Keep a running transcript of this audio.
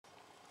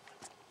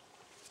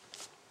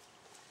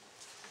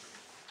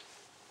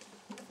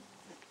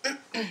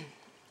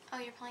Oh,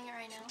 you're playing it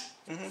right now?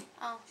 Mm-hmm.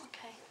 Oh,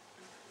 okay.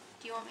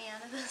 Do you want me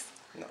out of this?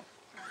 No.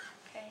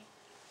 Okay.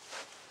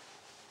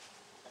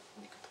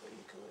 You can play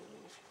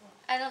ukulele if you want.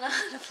 I don't know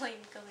how to play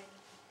ukulele.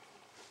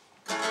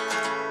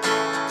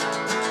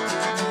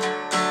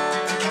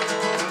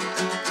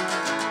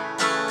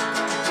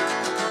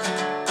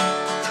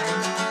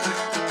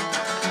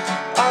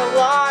 Our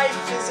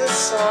life is a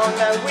song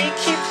that we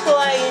keep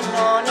playing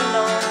on and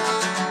on.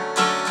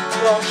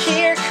 Well,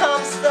 here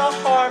comes the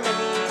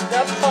harmony,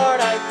 the part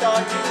I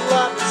thought you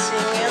loved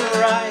singing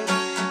right.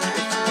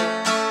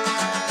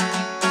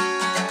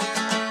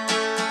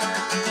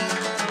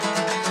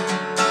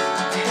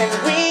 And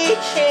we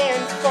can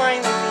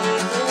finally be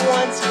the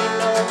ones we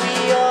know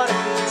we ought to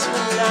be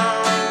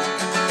tonight.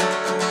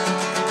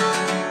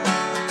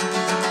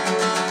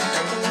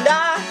 And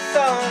I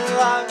fell in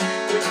love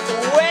with the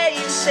way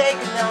you say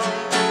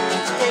goodnight.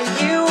 And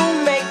you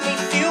make me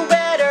feel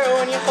better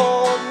when you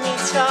hold me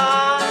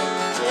tight.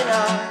 And I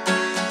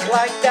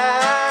like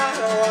that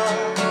a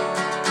lot.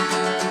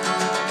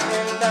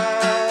 And I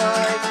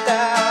like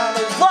that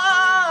a lot.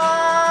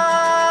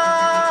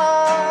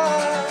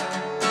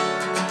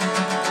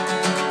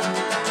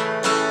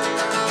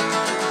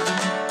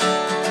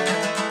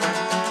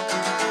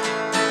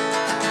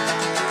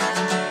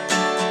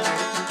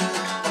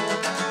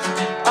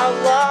 Our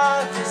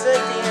love is a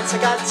dance. I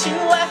got 2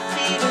 left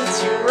feet and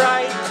 2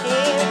 right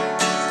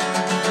hands.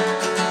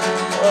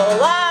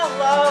 Well, I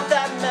love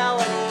that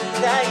melody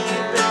that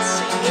you've been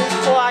singing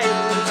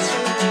quietly to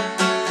me.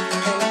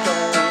 And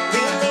don't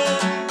leave me.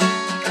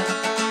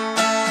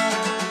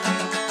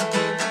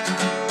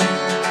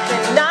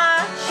 And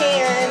I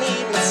can't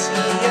even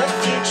see a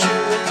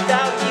future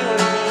without you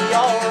and me,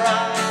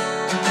 alright.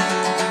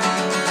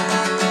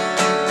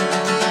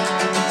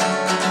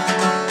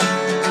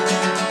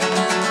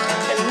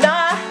 And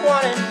I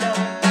wanna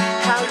know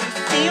how you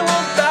feel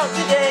about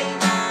today.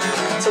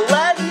 To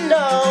let me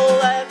know,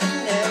 and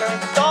I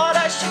thought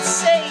I should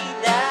say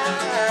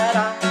that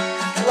I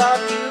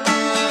love you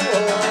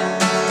a lot.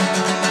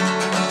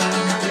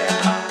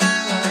 Yeah, I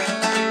love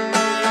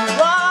you a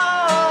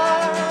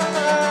lot.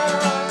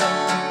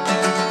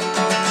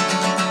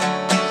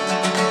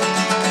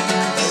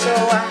 So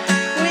I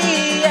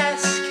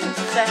acquiesce,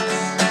 confess,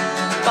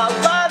 my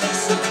love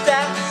is the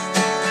best.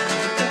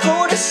 Go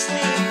to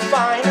sleep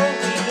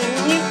finally, and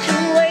you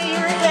can lay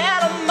your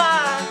head on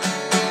my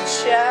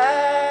chest.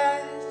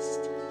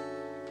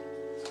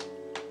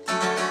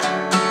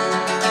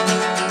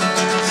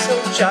 So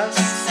just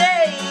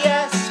say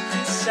yes,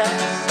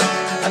 princess.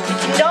 I think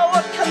you know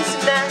what comes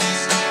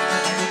next.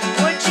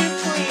 Would you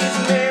please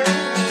marry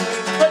me?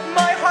 Put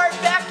my heart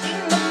back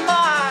into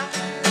my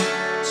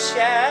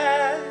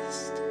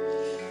chest.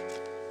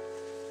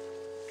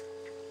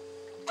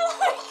 Oh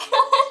my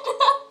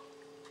god!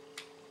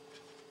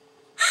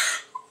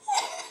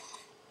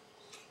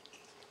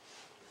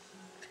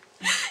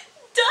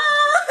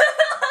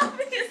 Duh!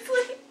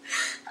 Obviously.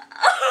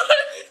 Oh my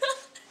god.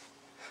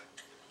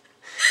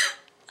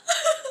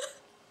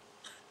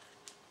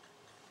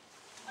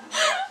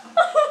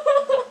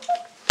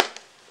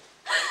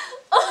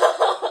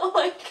 Oh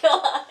my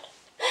god.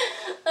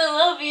 I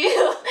love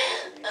you.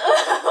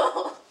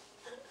 Oh.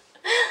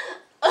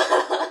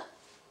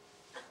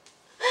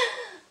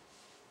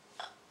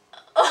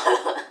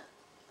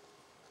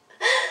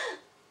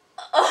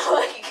 Oh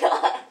my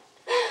god.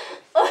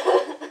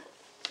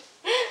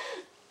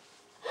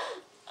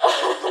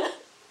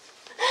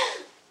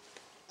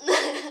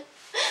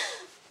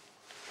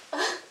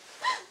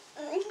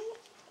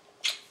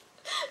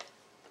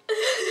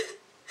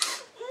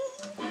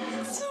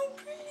 So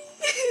pretty.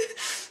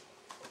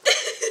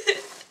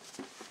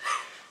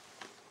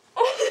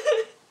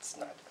 It's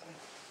not done.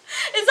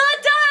 It's not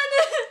done!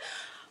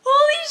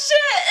 Holy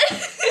shit!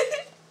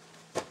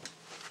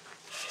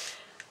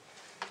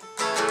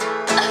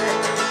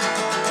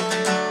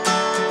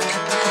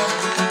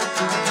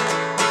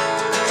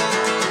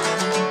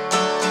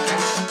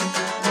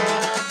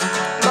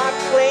 My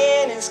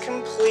plan is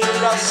complete.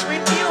 I'll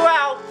sweep you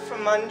out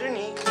from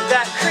underneath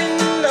that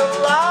curtain of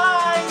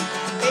light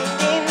and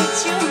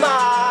into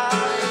my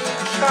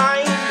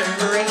kind of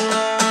ring.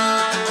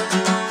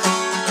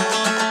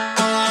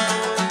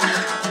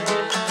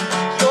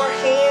 Your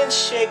hands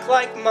shake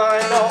like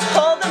mine. I'll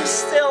hold them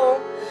still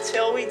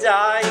until we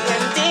die.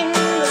 And in